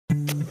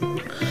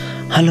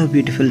Hello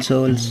beautiful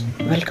souls,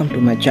 welcome to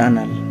my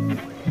channel.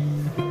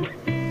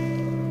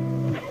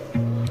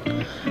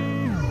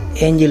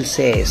 Angel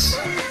says,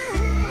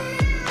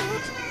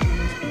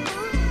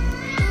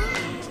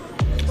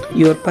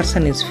 your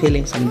person is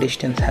feeling some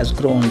distance has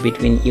grown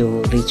between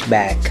you, reach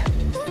back.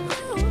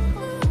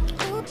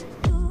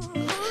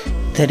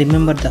 They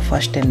remember the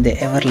first time they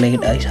ever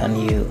laid eyes on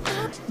you.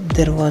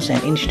 There was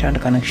an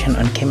instant connection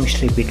and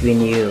chemistry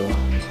between you.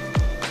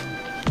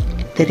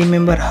 They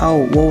remember how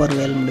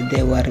overwhelmed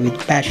they were with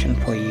passion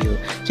for you.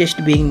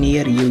 Just being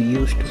near you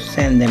used to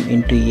send them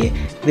into a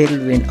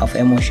whirlwind of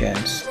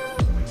emotions.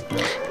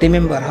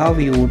 Remember how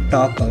you would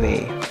talk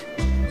away,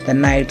 the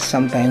night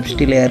sometimes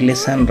till early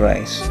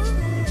sunrise.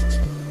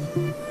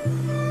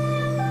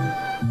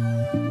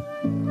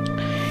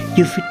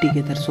 You fit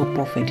together so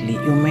perfectly,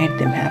 you made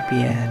them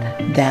happier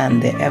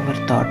than they ever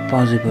thought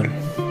possible.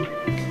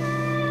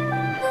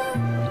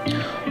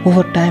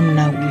 Over time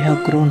now you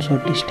have grown so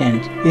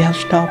distant, you have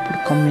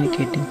stopped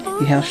communicating,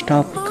 you have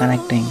stopped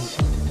connecting.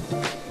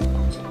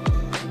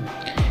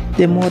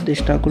 The more they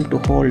struggle to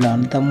hold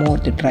on, the more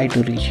they try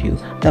to reach you,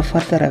 the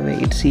further away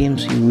it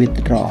seems you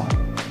withdraw.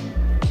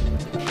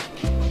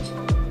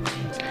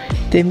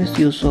 They miss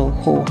you so,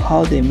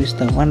 how they miss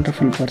the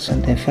wonderful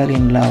person they fell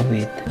in love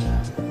with.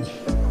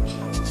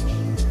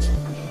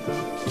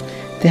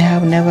 They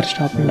have never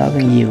stopped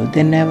loving you,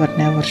 they never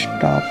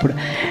stopped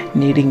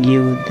needing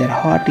you, their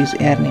heart is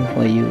yearning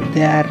for you,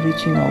 they are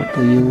reaching out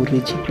to you,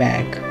 reaching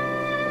back.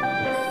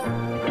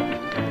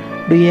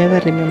 Do you ever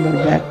remember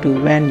back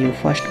to when you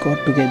first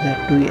got together?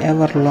 Do you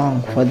ever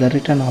long for the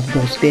return of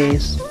those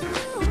days?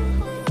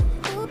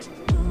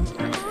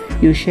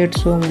 You shared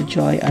so much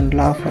joy and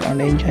laughter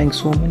and enjoying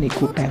so many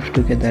good times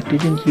together,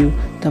 didn't you?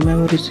 The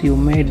memories you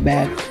made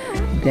back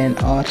then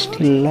are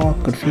still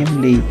locked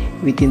firmly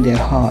within their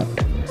heart.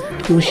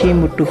 You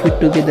seemed to fit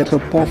together so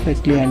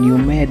perfectly and you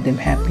made them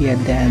happier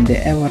than they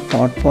ever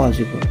thought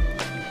possible.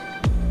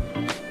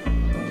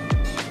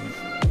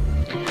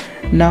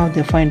 Now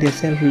they find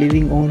themselves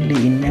living only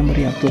in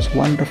memory of those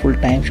wonderful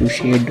times you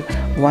shared,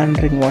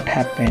 wondering what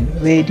happened.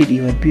 Where did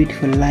your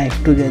beautiful life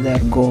together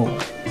go?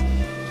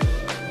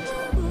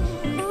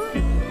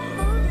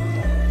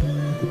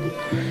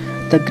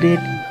 The great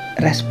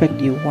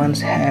respect you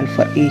once held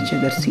for each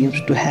other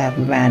seems to have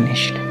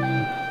vanished.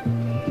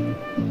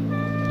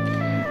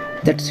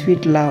 That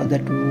sweet love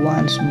that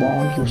once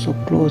bound you so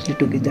closely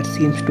together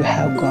seems to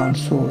have gone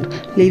sore,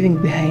 leaving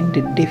behind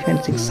the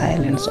defensive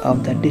silence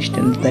of the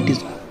distance that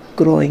is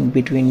growing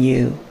between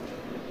you.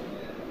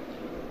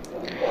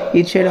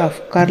 Instead of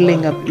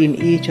curling up in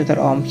each other's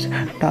arms,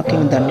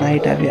 talking the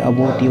night away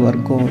about your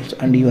goals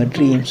and your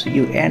dreams,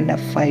 you end up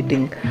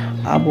fighting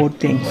about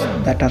things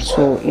that are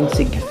so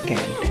insignificant.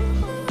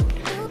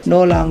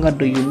 No longer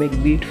do you make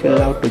beautiful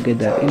love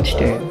together.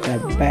 Instead,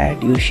 the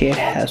bed you share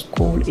has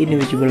cold,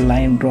 invisible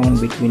line drawn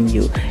between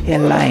you, a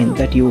line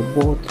that you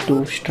both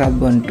too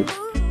stubborn to.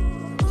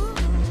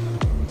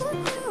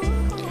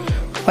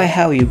 Why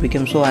have you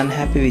become so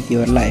unhappy with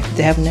your life?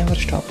 They have never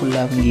stopped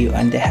loving you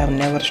and they have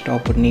never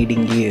stopped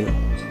needing you.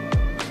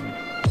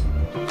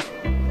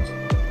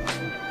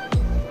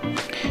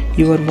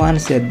 You were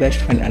once their best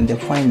friend and they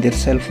find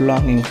themselves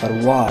longing for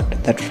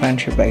what? That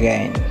friendship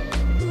again.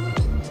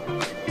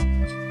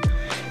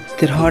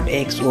 Their heart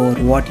aches over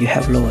what you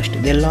have lost.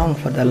 They long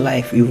for the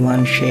life you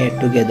once shared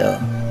together.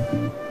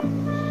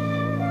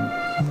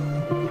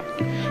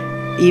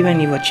 Even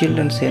your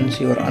children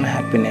sense your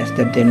unhappiness,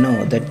 that they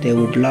know that they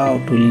would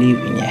love to live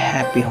in a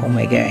happy home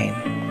again.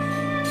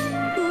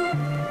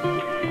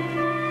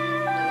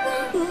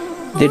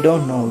 They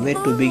don't know where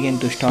to begin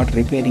to start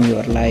repairing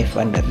your life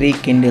and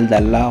rekindle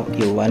the love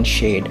you once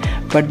shared,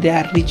 but they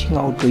are reaching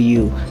out to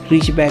you.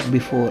 Reach back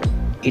before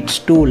it's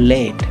too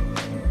late.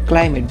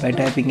 Claim it by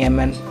typing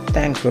Amen.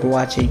 Thanks for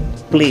watching.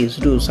 Please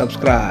do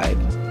subscribe.